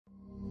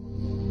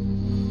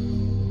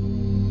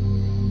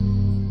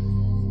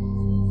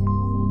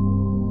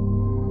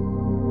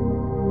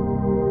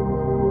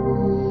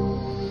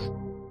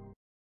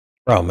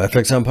From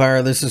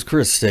FXEmpire, this is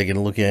Chris taking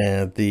a look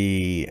at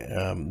the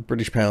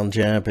British pound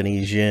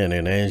Japanese yen.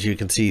 And as you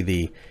can see,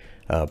 the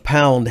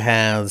pound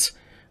has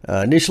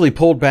initially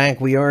pulled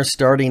back. We are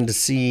starting to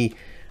see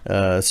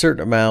a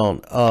certain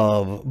amount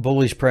of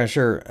bullish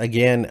pressure.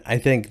 Again, I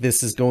think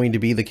this is going to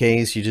be the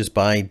case. You just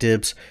buy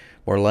dips.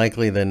 More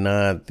likely than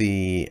not,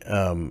 the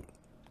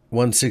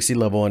 160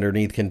 level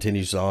underneath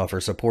continues to offer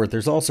support.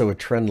 There's also a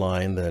trend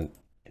line that,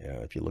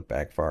 if you look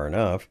back far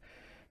enough,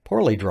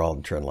 poorly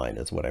drawn trend line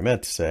is what I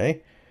meant to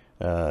say.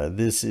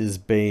 This is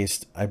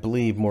based, I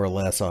believe, more or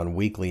less on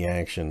weekly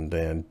action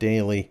than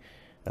daily,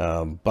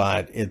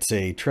 but it's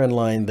a trend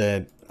line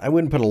that I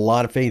wouldn't put a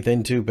lot of faith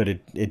into, but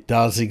it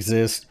does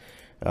exist.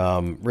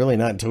 Really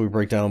not until we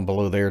break down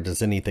below there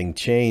does anything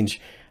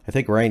change. I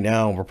think right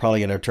now we're probably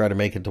going to try to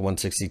make it to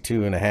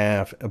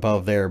 162.5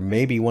 above there,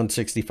 maybe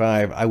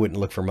 165. I wouldn't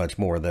look for much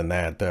more than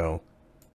that, though.